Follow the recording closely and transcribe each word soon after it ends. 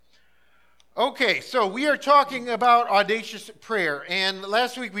Okay, so we are talking about audacious prayer, and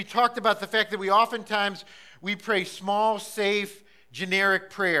last week we talked about the fact that we pray small, safe,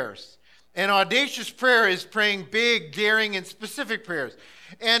 generic prayers. And audacious prayer is praying big, daring, and specific prayers.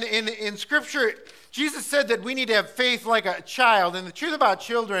 And in Scripture, Jesus said that we need to have faith like a child, and the truth about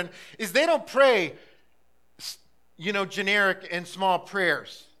children is they don't pray, generic and small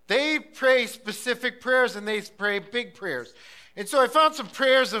prayers. They pray specific prayers, and they pray big prayers. And so I found some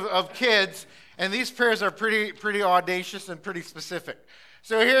prayers of kids, and these prayers are pretty audacious and pretty specific.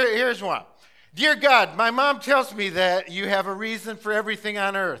 So here's one. Dear God, my mom tells me that you have a reason for everything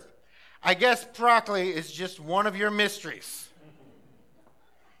on earth. I guess broccoli is just one of your mysteries.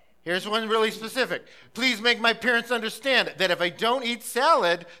 Here's one really specific. Please make my parents understand that if I don't eat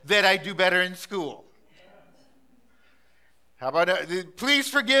salad, that I do better in school. How about, please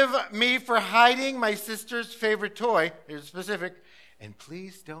forgive me for hiding my sister's favorite toy. Here's specific. And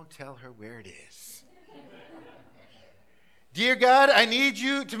please don't tell her where it is. Dear God, I need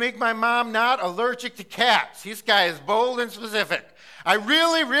you to make my mom not allergic to cats. This guy is bold and specific. I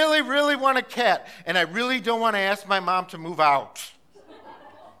really, really, really want a cat, and I really don't want to ask my mom to move out.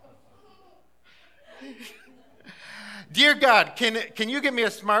 Dear God, can you get me a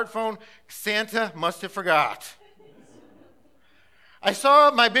smartphone? Santa must have forgot. I saw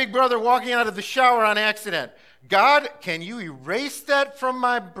my big brother walking out of the shower on accident. God, can you erase that from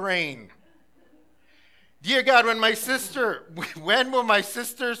my brain? Dear God, when will my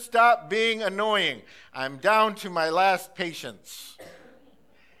sister stop being annoying? I'm down to my last patience.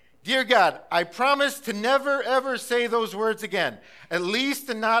 Dear God, I promise to never, ever say those words again, at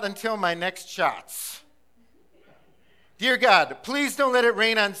least not until my next shots. Dear God, please don't let it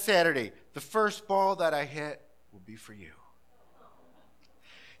rain on Saturday. The first ball that I hit will be for you.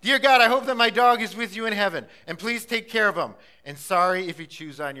 Dear God, I hope that my dog is with you in heaven, and please take care of him. And sorry if he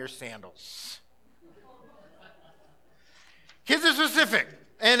chews on your sandals. Kids are specific.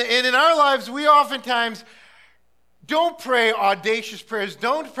 And in our lives, we oftentimes don't pray audacious prayers,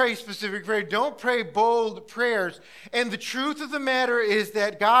 don't pray specific prayers, don't pray bold prayers. And the truth of the matter is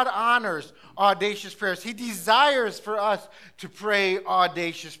that God honors audacious prayers. He desires for us to pray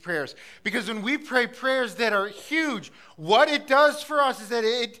audacious prayers. Because when we pray prayers that are huge, what it does for us is that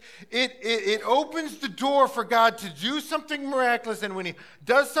it opens the door for God to do something miraculous. And when he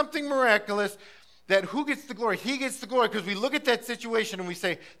does something miraculous, that who gets the glory? He gets the glory, because we look at that situation and we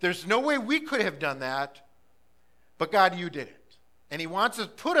say, there's no way we could have done that, but God, you did it. And he wants to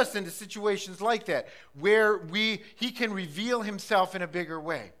put us into situations like that, where he can reveal himself in a bigger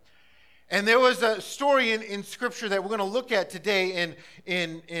way. And there was a story in Scripture that we're going to look at today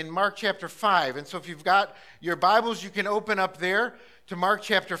in Mark chapter 5. And so if you've got your Bibles, you can open up there to Mark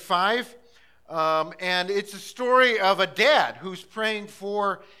chapter 5. And it's a story of a dad who's praying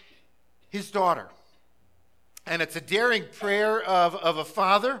for his daughter. And it's a daring prayer of a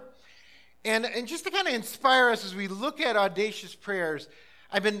father. And just to kind of inspire us as we look at audacious prayers,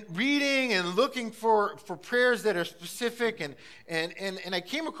 I've been reading and looking for prayers that are specific, and I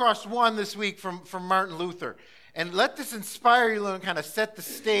came across one this week from Martin Luther. And let this inspire you and kind of set the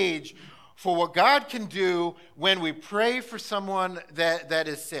stage for what God can do when we pray for someone that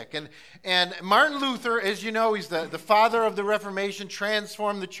is sick. And Martin Luther, as you know, he's the father of the Reformation,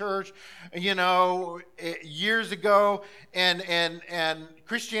 transformed the church, years ago, and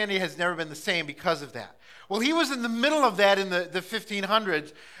Christianity has never been the same because of that. Well, he was in the middle of that in the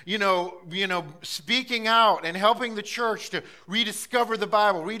 1500s, speaking out and helping the church to rediscover the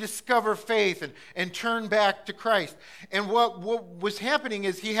Bible, rediscover faith, and turn back to Christ. And what was happening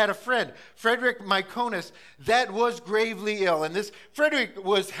is he had a friend, Frederick Myconus, that was gravely ill. And this Frederick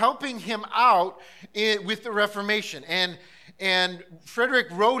was helping him out with the Reformation. And Frederick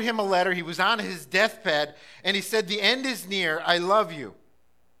wrote him a letter. He was on his deathbed, and he said, "The end is near. I love you."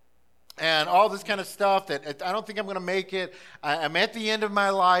 And all this kind of stuff that I don't think I'm going to make it. I'm at the end of my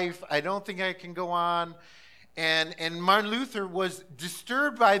life. I don't think I can go on. And Martin Luther was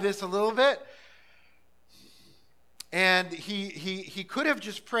disturbed by this a little bit. And he could have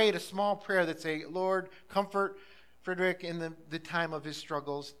just prayed a small prayer that say, Lord, comfort Frederick in the time of his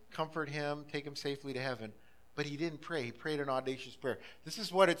struggles. Comfort him. Take him safely to heaven. But he didn't pray. He prayed an audacious prayer. This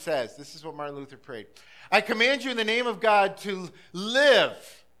is what it says. This is what Martin Luther prayed. I command you in the name of God to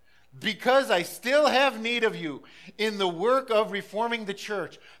live, because I still have need of you in the work of reforming the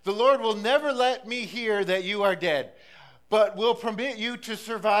church. The Lord will never let me hear that you are dead, but will permit you to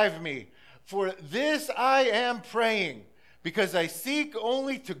survive me. For this I am praying, because I seek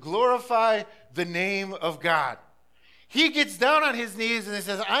only to glorify the name of God. he gets down on his knees and he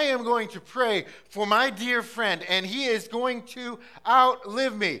says, I am going to pray for my dear friend, and he is going to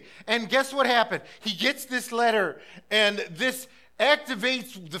outlive me. And guess what happened? He gets this letter, and this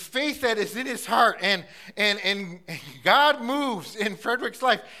activates the faith that is in his heart, and God moves in Frederick's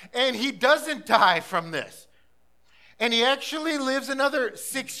life, and he doesn't die from this. And he actually lives another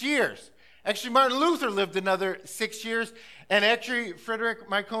 6 years. Actually, Martin Luther lived another 6 years, and actually, Frederick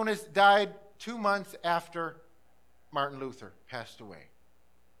Mykonos died 2 months after Martin Luther passed away.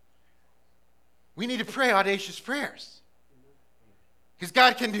 We need to pray audacious prayers. Because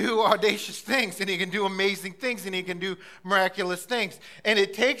God can do audacious things, and he can do amazing things, and he can do miraculous things. And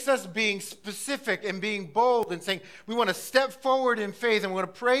it takes us being specific and being bold and saying, we want to step forward in faith, and we're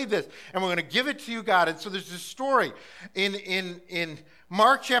going to pray this, and we're going to give it to you, God. And so there's this story in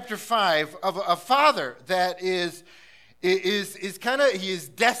Mark chapter 5 of a father that is he is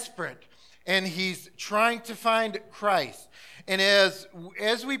desperate, and he's trying to find Christ. And as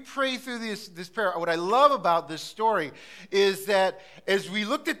we pray through this prayer, what I love about this story is that as we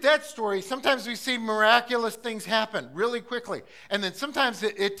looked at that story, sometimes we see miraculous things happen really quickly. And then sometimes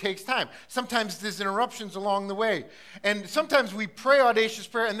it takes time. Sometimes there's interruptions along the way. And sometimes we pray audacious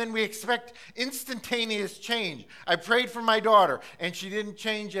prayer and then we expect instantaneous change. I prayed for my daughter and she didn't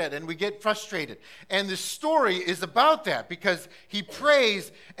change yet, and we get frustrated. And the story is about that, because he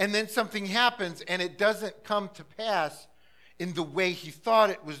prays and then something happens and it doesn't come to pass in the way he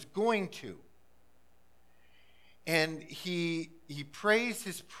thought it was going to. And he prays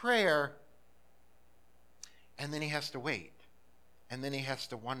his prayer, and then he has to wait. And then he has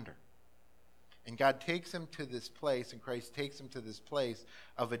to wonder. And God takes him to this place, and Christ takes him to this place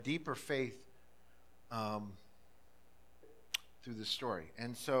of a deeper faith through the story.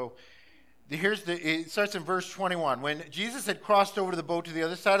 And so it starts in verse 21. When Jesus had crossed over to the boat to the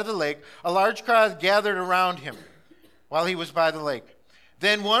other side of the lake, a large crowd gathered around him while he was by the lake.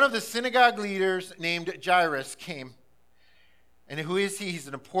 Then one of the synagogue leaders named Jairus came. And who is he? He's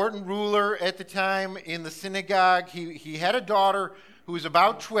an important ruler at the time in the synagogue. He had a daughter who was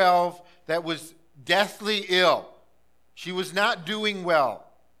about 12 that was deathly ill. She was not doing well.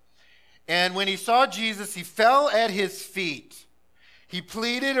 And when he saw Jesus, he fell at his feet. He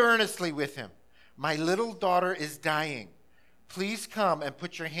pleaded earnestly with him, "My little daughter is dying. Please come and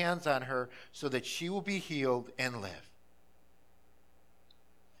put your hands on her so that she will be healed and live."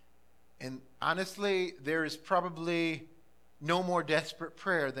 And honestly, there is probably no more desperate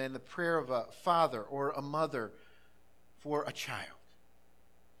prayer than the prayer of a father or a mother for a child.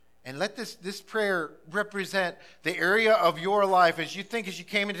 And let this prayer represent the area of your life as you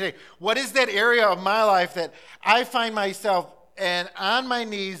came in today. What is that area of my life that I find myself and on my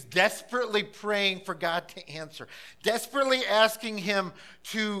knees desperately praying for God to answer, desperately asking him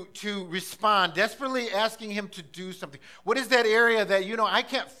to respond, desperately asking him to do something? What is that area that, I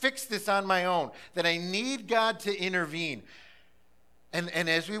can't fix this on my own, that I need God to intervene? And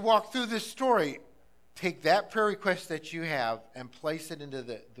as we walk through this story, take that prayer request that you have and place it into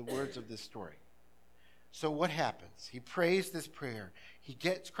the words of this story. So what happens? He prays this prayer. He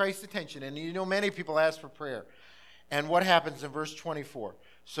gets Christ's attention. And many people ask for prayer. And what happens in verse 24?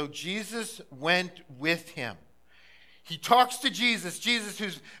 So Jesus went with him. He talks to Jesus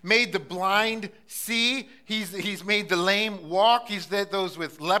who's made the blind see. He's made the lame walk. He's led those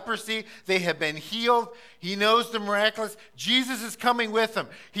with leprosy. They have been healed. He knows the miraculous. Jesus is coming with him.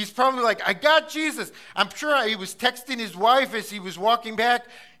 He's probably like, I got Jesus. I'm sure he was texting his wife as he was walking back.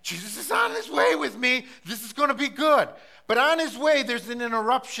 Jesus is on his way with me. This is going to be good. But on his way, there's an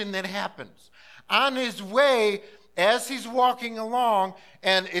interruption that happens. On his way, as he's walking along,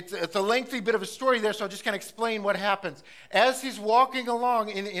 and it's a lengthy bit of a story there, so I'll just kind of explain what happens. As he's walking along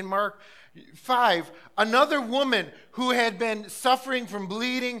in Mark 5, another woman who had been suffering from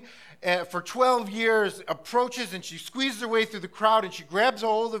bleeding for 12 years approaches, and she squeezes her way through the crowd, and she grabs a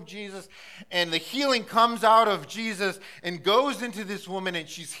hold of Jesus, and the healing comes out of Jesus and goes into this woman, and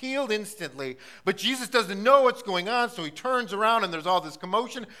she's healed instantly. But Jesus doesn't know what's going on, so he turns around, and there's all this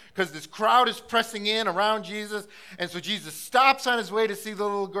commotion because this crowd is pressing in around Jesus. And so Jesus stops on his way to see the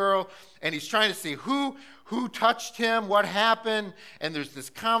little girl, and he's trying to see who touched him, what happened, and there's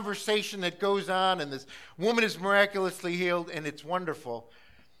this conversation that goes on, and this woman is miraculously healed, and it's wonderful.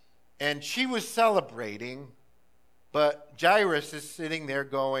 And she was celebrating, but Jairus is sitting there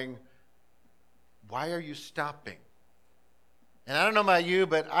going, "Why are you stopping?" And I don't know about you,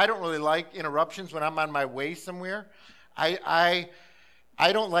 but I don't really like interruptions when I'm on my way somewhere. I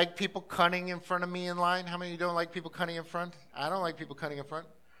don't like people cutting in front of me in line. How many of you don't like people cutting in front? I don't like people cutting in front.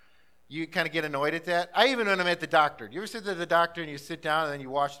 You kind of get annoyed at that. I even when I'm at the doctor. Do you ever sit at the doctor and you sit down and then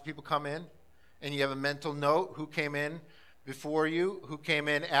you watch the people come in? and you have a mental note who came in before you, who came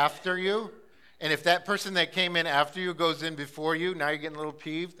in after you. And if that person that came in after you goes in before you, now you're getting a little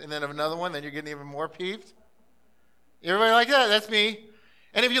peeved. And then another one, then you're getting even more peeved. Everybody like that? That's me.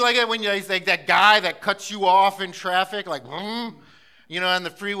 And if you like that when you're like that guy that cuts you off in traffic, like, on the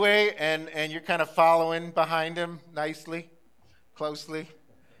freeway, and you're kind of following behind him nicely, closely.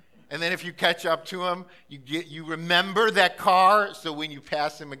 And then if you catch up to him, you remember that car. So when you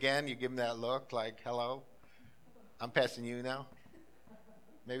pass him again, you give him that look like, hello, I'm passing you now.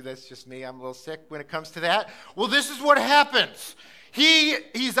 Maybe that's just me. I'm a little sick when it comes to that. Well, this is what happens.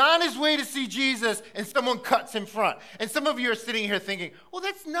 He's on his way to see Jesus, and someone cuts in front. And some of you are sitting here thinking, well,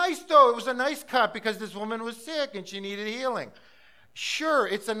 that's nice, though. It was a nice cut because this woman was sick and she needed healing. Sure,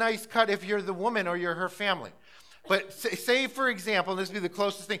 it's a nice cut if you're the woman or you're her family. But say, for example, this would be the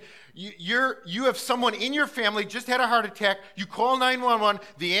closest thing. You have someone in your family just had a heart attack. You call 911.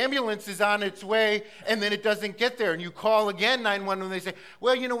 The ambulance is on its way, and then it doesn't get there. And you call again 911, and they say,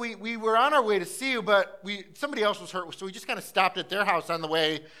 well, we were on our way to see you, but somebody else was hurt, so we just kind of stopped at their house on the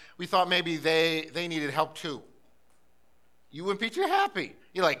way. We thought maybe they needed help too. You wouldn't be too happy.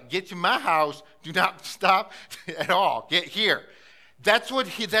 You're like, get to my house. Do not stop at all. Get here. That's what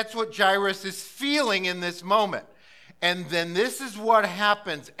Jairus is feeling in this moment. And then this is what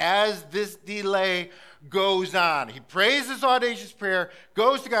happens as this delay goes on. He prays his audacious prayer,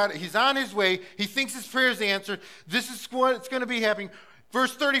 goes to God. He's on his way. He thinks his prayer is answered. This is what's going to be happening.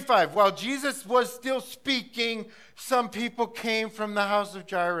 Verse 35, while Jesus was still speaking, some people came from the house of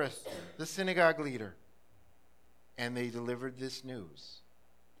Jairus, the synagogue leader. And they delivered this news.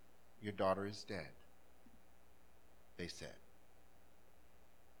 Your daughter is dead, they said.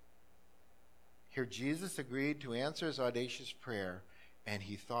 Here Jesus agreed to answer his audacious prayer, and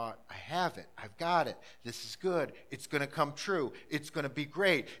he thought, I have it. I've got it. This is good. It's going to come true. It's going to be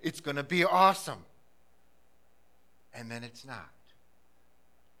great. It's going to be awesome. And then it's not.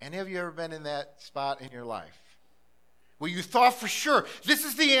 Any of you ever been in that spot in your life where you thought for sure, this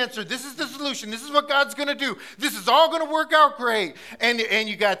is the answer, this is the solution, this is what God's going to do, this is all going to work out great, and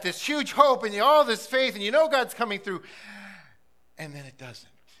you got this huge hope and all this faith, and you know God's coming through, and then it doesn't.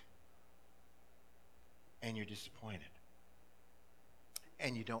 And you're disappointed.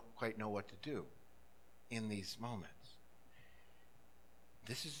 And you don't quite know what to do in these moments.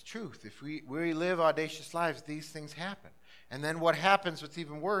 This is the truth. If we live audacious lives, these things happen. And then what happens, what's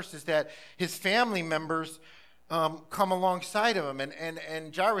even worse, is that his family members come alongside of him.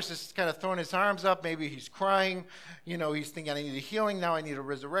 And Jairus is kind of throwing his arms up. Maybe he's crying. He's thinking, I need a healing now. I need a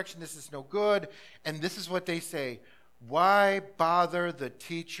resurrection. This is no good. And this is what they say. Why bother the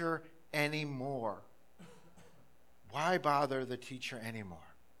teacher anymore? Why bother the teacher anymore?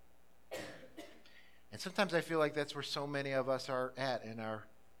 And sometimes I feel like that's where so many of us are at in our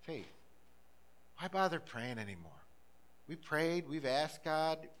faith. Why bother praying anymore? We prayed, we've asked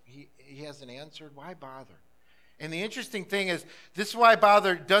God, he hasn't answered. Why bother? And the interesting thing is, this why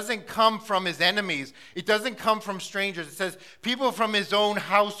bother doesn't come from his enemies. It doesn't come from strangers. It says people from his own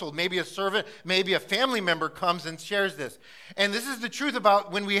household, maybe a servant, maybe a family member comes and shares this. And this is the truth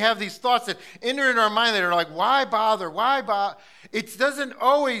about when we have these thoughts that enter in our mind that are like, why bother? Why bother? It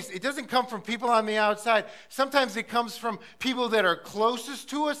doesn't come from people on the outside. Sometimes it comes from people that are closest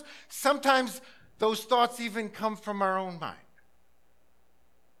to us. Sometimes those thoughts even come from our own mind.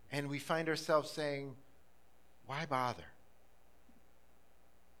 And we find ourselves saying, why bother?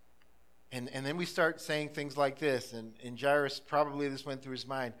 And then we start saying things like this, and Jairus, probably this went through his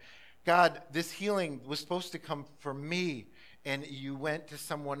mind. God, this healing was supposed to come from me, and you went to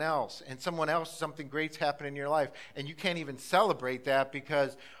someone else, and someone else, something great's happened in your life, and you can't even celebrate that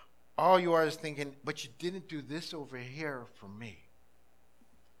because all you are is thinking, but you didn't do this over here for me.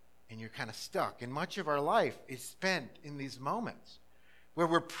 And you're kind of stuck. And much of our life is spent in these moments where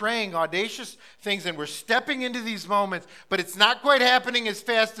we're praying audacious things and we're stepping into these moments, but it's not quite happening as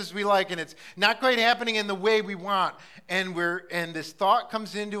fast as we like, and it's not quite happening in the way we want. And this thought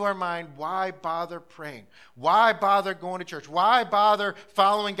comes into our mind, why bother praying? Why bother going to church? Why bother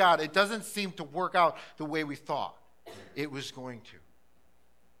following God? It doesn't seem to work out the way we thought it was going to.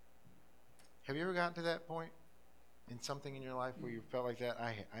 Have you ever gotten to that point in something in your life where you felt like that?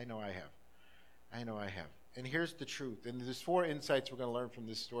 I know I have. And here's the truth. And there's 4 insights we're going to learn from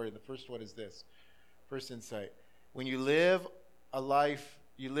this story. The first one is this. First insight. When you live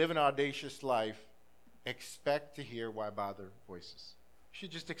an audacious life, expect to hear why bother voices. You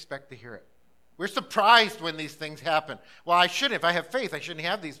should just expect to hear it. We're surprised when these things happen. Well, I shouldn't. If I have faith, I shouldn't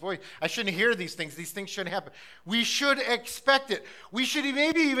have these voices. I shouldn't hear these things. These things shouldn't happen. We should expect it. We should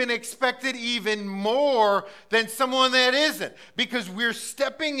maybe even expect it even more than someone that isn't, because we're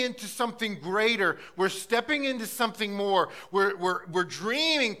stepping into something greater. We're stepping into something more. We're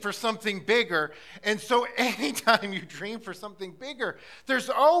dreaming for something bigger. And so anytime you dream for something bigger,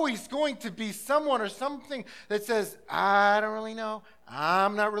 there's always going to be someone or something that says, I don't really know.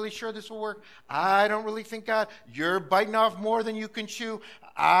 I'm not really sure this will work. I don't really think, God, you're biting off more than you can chew.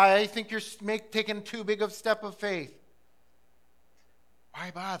 I think you're taking too big of a step of faith.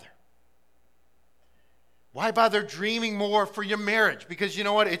 Why bother? Why bother dreaming more for your marriage? Because you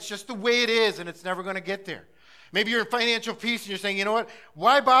know what? It's just the way it is, and it's never going to get there. Maybe you're in financial peace and you're saying, you know what?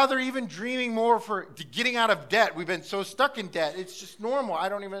 Why bother even dreaming more for getting out of debt? We've been so stuck in debt. It's just normal. I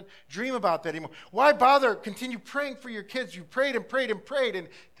don't even dream about that anymore. Why bother continue praying for your kids? You prayed and prayed and prayed, and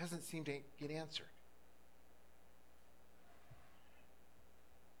it doesn't seem to get answered.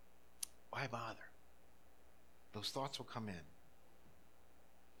 Why bother? Those thoughts will come in.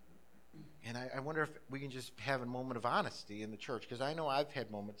 And I wonder if we can just have a moment of honesty in the church, because I know I've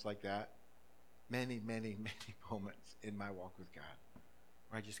had moments like that. Many, many, many moments in my walk with God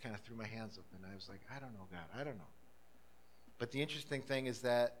where I just kind of threw my hands up and I was like, I don't know, God, I don't know. But the interesting thing is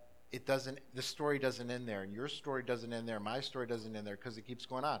that the story doesn't end there, and your story doesn't end there, my story doesn't end there, because it keeps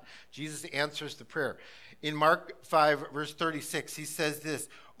going on. Jesus answers the prayer. In Mark 5, verse 36, he says this,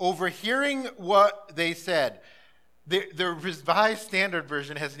 overhearing what they said. The Revised Standard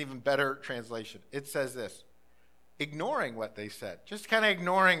Version has an even better translation. It says this, ignoring what they said, just kind of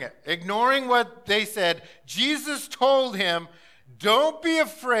ignoring it. Ignoring what they said, Jesus told him, don't be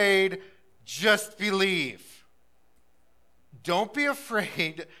afraid, just believe. Don't be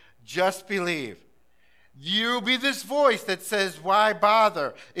afraid, just believe. You'll be this voice that says, why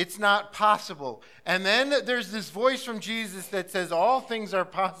bother? It's not possible. And then there's this voice from Jesus that says, all things are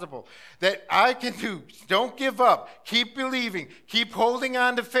possible, that I can do. Don't give up. Keep believing. Keep holding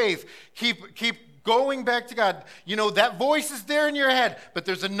on to faith. Keep going back to God. You know, that voice is there in your head, but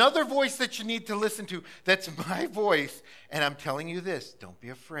there's another voice that you need to listen to. That's my voice. And I'm telling you this, don't be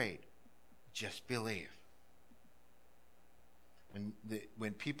afraid. Just believe.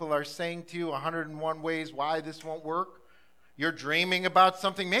 When people are saying to you 101 ways why this won't work, you're dreaming about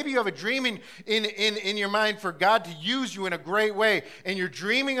something. Maybe you have a dream in your mind for God to use you in a great way, and you're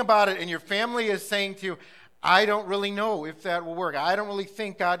dreaming about it, and your family is saying to you, I don't really know if that will work. I don't really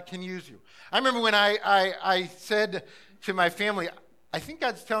think God can use you. I remember when I said to my family, I think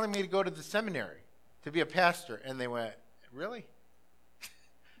God's telling me to go to the seminary to be a pastor. And they went, really?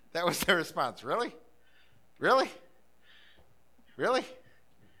 That was their response. Really? Really? Really?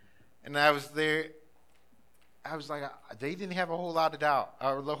 And I was there. I was like, they didn't have a whole lot of doubt,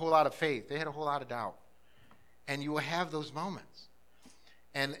 or a whole lot of faith. They had a whole lot of doubt. And you will have those moments.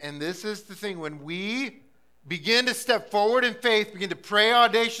 And this is the thing. When we begin to step forward in faith, begin to pray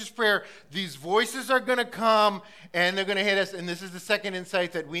audacious prayer, these voices are going to come and they're going to hit us. And this is the second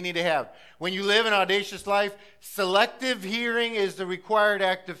insight that we need to have. When you live an audacious life, selective hearing is the required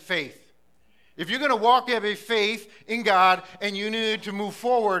act of faith. If you're going to walk have a faith in God and you need to move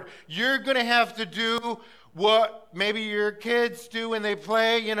forward, you're going to have to do what maybe your kids do when they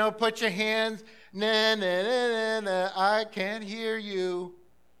play, you know, put your hands, na, na, na, na, na, I can't hear you,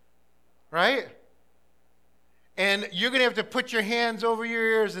 right? And you're going to have to put your hands over your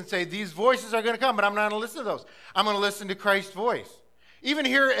ears and say, these voices are going to come, but I'm not going to listen to those. I'm going to listen to Christ's voice. Even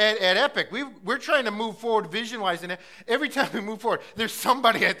here at Epic, we're trying to move forward vision-wise, and every time we move forward, there's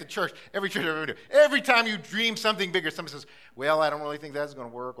somebody at the church, every time you dream something bigger, somebody says, well, I don't really think that's going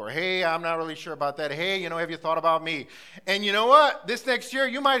to work, or hey, I'm not really sure about that. Hey, you know, have you thought about me? And you know what? This next year,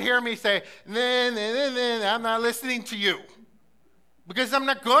 you might hear me say, I'm not listening to you, because I'm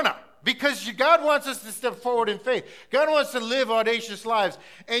not gonna. Because God wants us to step forward in faith. God wants to live audacious lives.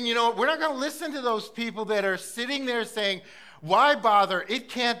 And you know, we're not going to listen to those people that are sitting there saying, why bother? It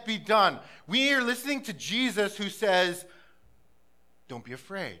can't be done. We are listening to Jesus, who says, don't be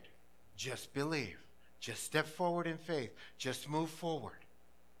afraid. Just believe. Just step forward in faith. Just move forward.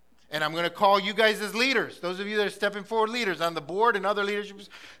 And I'm going to call you guys as leaders. Those of you that are stepping forward leaders on the board and other leaderships,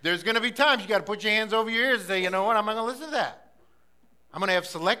 there's going to be times you got to put your hands over your ears and say, you know what, I'm not going to listen to that. I'm going to have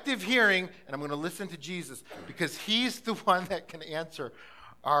selective hearing, and I'm going to listen to Jesus, because he's the one that can answer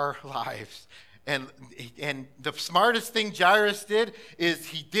our lives. And the smartest thing Jairus did is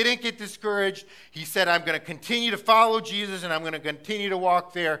he didn't get discouraged. He said, I'm going to continue to follow Jesus, and I'm going to continue to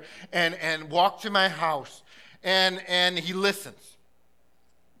walk there and walk to my house. And he listens.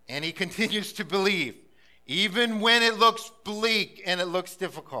 And he continues to believe, even when it looks bleak and it looks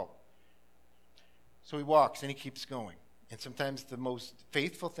difficult. So he walks and he keeps going. And sometimes the most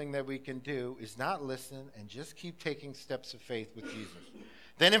faithful thing that we can do is not listen and just keep taking steps of faith with Jesus.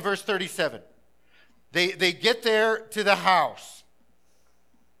 Then in verse 37, they get there to the house.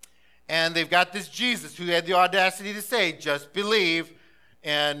 And they've got this Jesus who had the audacity to say, just believe.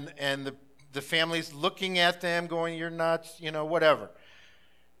 And the family's looking at them going, you're nuts, whatever.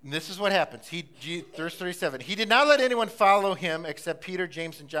 And this is what happens. Verse 37, he did not let anyone follow him except Peter,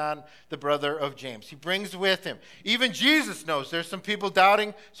 James, and John, the brother of James. He brings with him. Even Jesus knows there's some people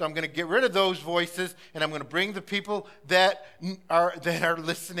doubting, so I'm going to get rid of those voices, and I'm going to bring the people that are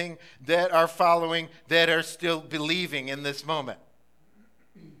listening, that are following, that are still believing in this moment.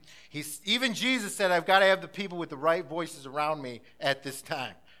 Even Jesus said, I've got to have the people with the right voices around me at this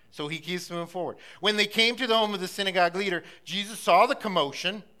time. So he keeps moving forward. When they came to the home of the synagogue leader, Jesus saw the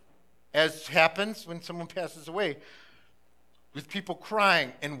commotion, as happens when someone passes away, with people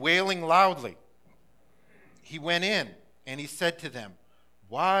crying and wailing loudly. He went in and he said to them,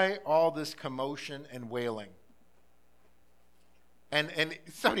 why all this commotion and wailing? And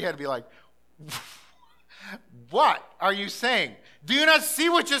somebody had to be like, what are you saying? Do you not see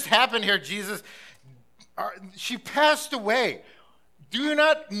what just happened here, Jesus? She passed away. Do you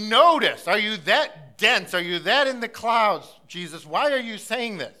not notice? Are you that dense? Are you that in the clouds, Jesus? Why are you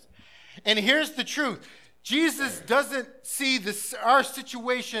saying this? And here's the truth. Jesus doesn't see our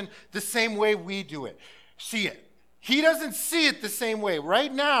situation the same way we see it. He doesn't see it the same way.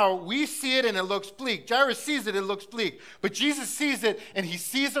 Right now, we see it and it looks bleak. Jairus sees it, it looks bleak. But Jesus sees it and he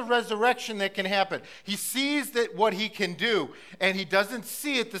sees a resurrection that can happen. He sees that what he can do, and he doesn't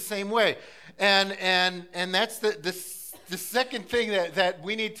see it the same way. And that's the second thing that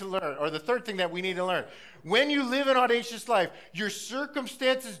we need to learn, or the third thing that we need to learn. When you live an audacious life, your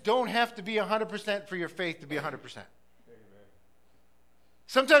circumstances don't have to be 100% for your faith to be 100%.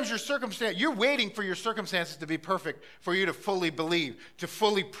 Sometimes you're waiting for your circumstances to be perfect for you to fully believe, to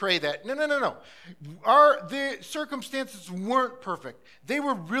fully pray that. No. The circumstances weren't perfect. They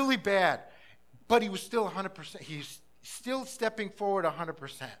were really bad, but he was still 100%. He's still stepping forward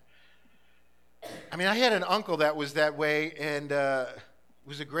 100%. I mean, I had an uncle that was that way, and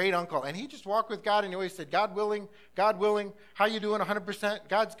was a great uncle. And he just walked with God, and he always said, God willing, how you doing 100%?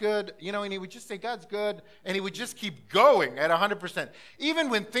 God's good. And he would just say, God's good. And he would just keep going at 100%. Even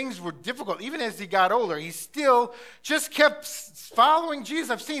when things were difficult, even as he got older, he still just kept following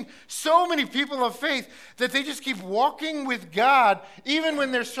Jesus. I've seen so many people of faith that they just keep walking with God, even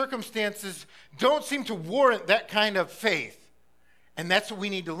when their circumstances don't seem to warrant that kind of faith. And that's what we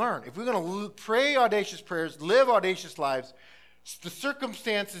need to learn. If we're going to pray audacious prayers, live audacious lives, the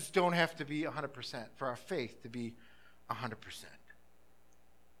circumstances don't have to be 100% for our faith to be 100%.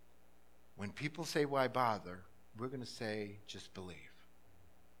 When people say, why bother? We're going to say, just believe.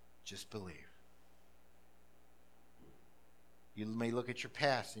 Just believe. You may look at your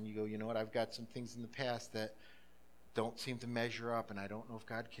past and you go, you know what, I've got some things in the past that don't seem to measure up, and I don't know if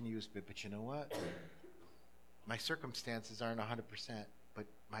God can use it, but you know what? My circumstances aren't 100%, but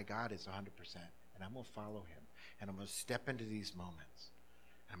my God is 100%, and I'm going to follow him. And I'm going to step into these moments.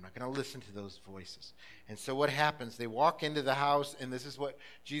 And I'm not going to listen to those voices. And so what happens? They walk into the house, and this is what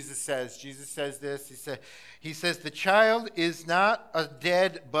Jesus says. Jesus says this. He says, the child is not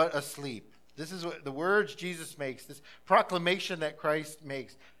dead but asleep. This is what the words Jesus makes, this proclamation that Christ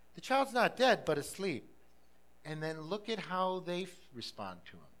makes. The child's not dead but asleep. And then look at how they respond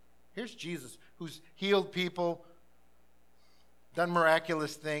to him. Here's Jesus, who's healed people, done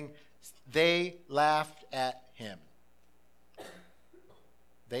miraculous thing. They laughed at him.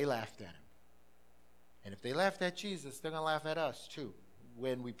 They laughed at him. And if they laughed at Jesus, they're going to laugh at us too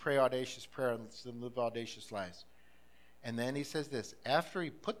when we pray audacious prayer and live audacious lives. And then he says this, after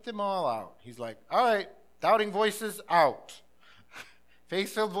he put them all out, he's like, all right, doubting voices out.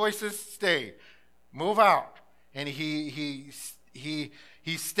 Faith-filled voices stay. Move out. And he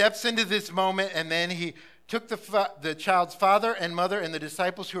steps into this moment, and then he took the child's father and mother and the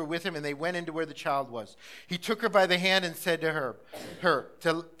disciples who were with him, and they went into where the child was. He took her by the hand and said to her,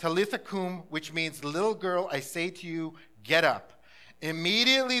 Talitha cum, which means, little girl, I say to you, get up.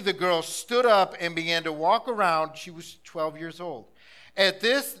 Immediately the girl stood up and began to walk around. She was 12 years old. At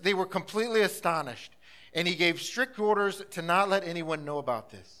this, they were completely astonished, and he gave strict orders to not let anyone know about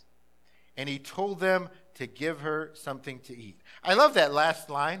this. And he told them to give her something to eat. I love that last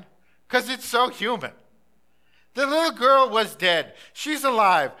line because it's so human. The little girl was dead. She's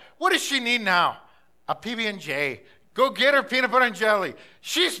alive. What does she need now? A PB&J. Go get her peanut butter and jelly.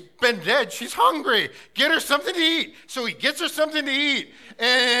 She's been dead. She's hungry. Get her something to eat. So he gets her something to eat.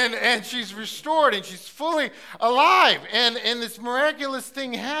 And she's restored and she's fully alive. And this miraculous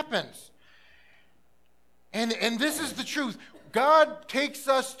thing happens. And this is the truth. God takes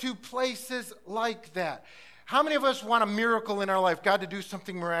us to places like that. How many of us want a miracle in our life, God to do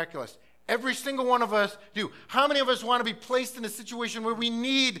something miraculous? Every single one of us do. How many of us want to be placed in a situation where we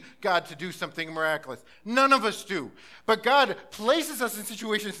need God to do something miraculous? None of us do. But God places us in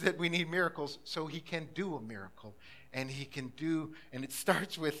situations that we need miracles so he can do a miracle. And he can do, and it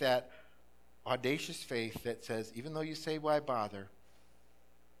starts with that audacious faith that says, even though you say, why bother,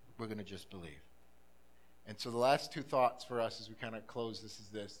 we're going to just believe. And so the last two thoughts for us as we kind of close this is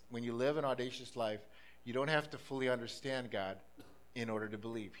this. When you live an audacious life, you don't have to fully understand God in order to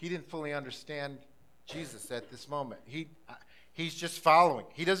believe. He didn't fully understand Jesus at this moment. He's just following.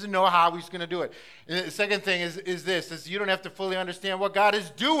 He doesn't know how he's going to do it. And the second thing is this, you don't have to fully understand what God is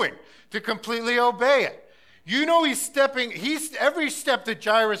doing to completely obey it. You know every step that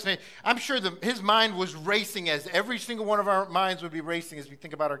Jairus made, I'm sure his mind was racing as every single one of our minds would be racing as we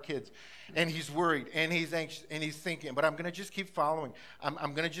think about our kids. And he's worried, and he's anxious, and he's thinking, but I'm going to just keep following. I'm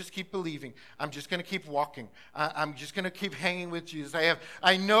going to just keep believing. I'm just going to keep walking. I'm just going to keep hanging with Jesus.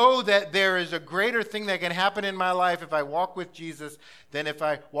 I know that there is a greater thing that can happen in my life if I walk with Jesus than if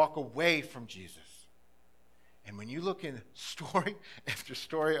I walk away from Jesus. And when you look in story after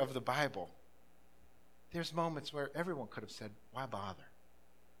story of the Bible, there's moments where everyone could have said, why bother?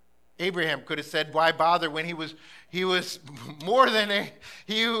 Abraham could have said, why bother, when he was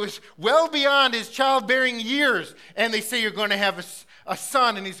well beyond his childbearing years. And they say you're going to have a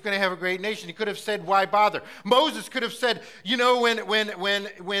son and he's going to have a great nation. He could have said, why bother? Moses could have said, you know, when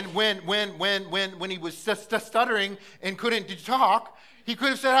he was stuttering and couldn't talk, he could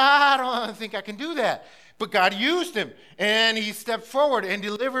have said, I don't think I can do that. But God used him, and he stepped forward and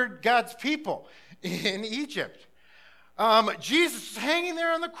delivered God's people in Egypt. Jesus was hanging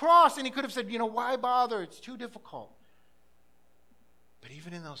there on the cross, and he could have said, you know, why bother? It's too difficult. But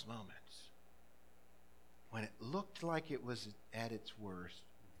even in those moments, when it looked like it was at its worst,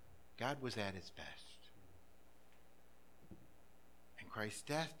 God was at his best. And Christ's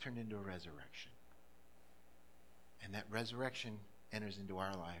death turned into a resurrection. And that resurrection enters into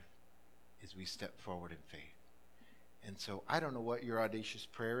our life as we step forward in faith. And so I don't know what your audacious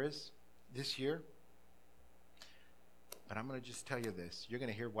prayer is this year, but I'm going to just tell you this. You're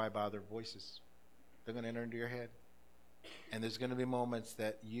going to hear why bother voices. They're going to enter into your head. And there's going to be moments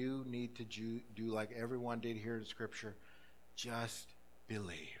that you need to do like everyone did here in Scripture. Just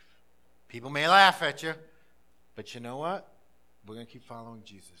believe. People may laugh at you, but you know what? We're going to keep following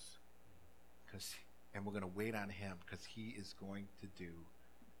Jesus. And we're going to wait on him because he is going to do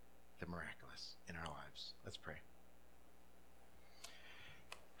the miraculous in our lives. Let's pray.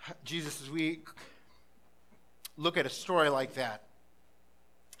 Jesus, as we look at a story like that,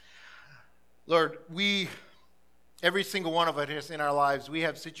 Lord, every single one of us in our lives, we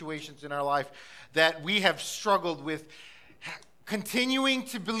have situations in our life that we have struggled with continuing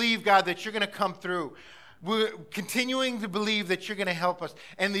to believe, God, that you're going to come through. We're continuing to believe that you're going to help us.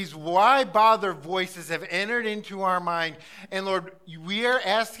 And these why bother voices have entered into our mind. And Lord, we are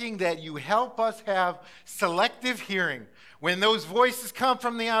asking that you help us have selective hearing. When those voices come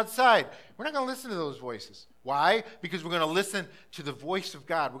from the outside, we're not going to listen to those voices. Why? Because we're going to listen to the voice of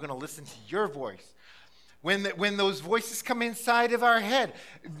God. We're going to listen to your voice. When those voices come inside of our head,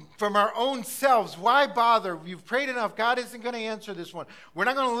 from our own selves, why bother? You've prayed enough. God isn't going to answer this one. We're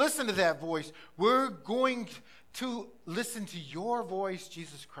not going to listen to that voice. We're going to listen to your voice,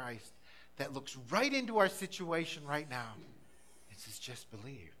 Jesus Christ, that looks right into our situation right now. It says, just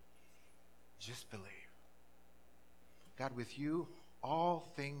believe. Just believe. God, with you,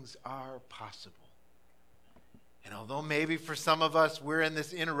 all things are possible. And although maybe for some of us, we're in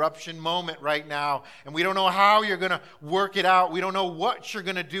this interruption moment right now, and we don't know how you're going to work it out. We don't know what you're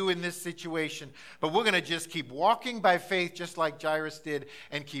going to do in this situation. But we're going to just keep walking by faith, just like Jairus did,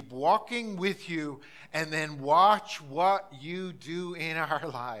 and keep walking with you, and then watch what you do in our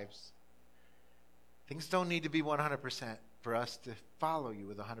lives. Things don't need to be 100% for us to follow you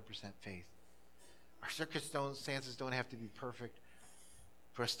with 100% faith. Our circumstances don't have to be perfect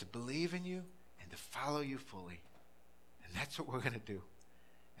for us to believe in you and to follow you fully. And that's what we're going to do.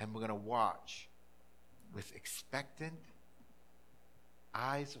 And we're going to watch with expectant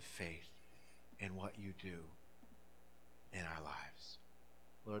eyes of faith in what you do in our lives.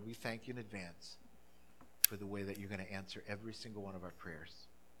 Lord, we thank you in advance for the way that you're going to answer every single one of our prayers,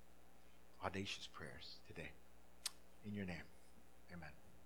 audacious prayers today. In your name, amen.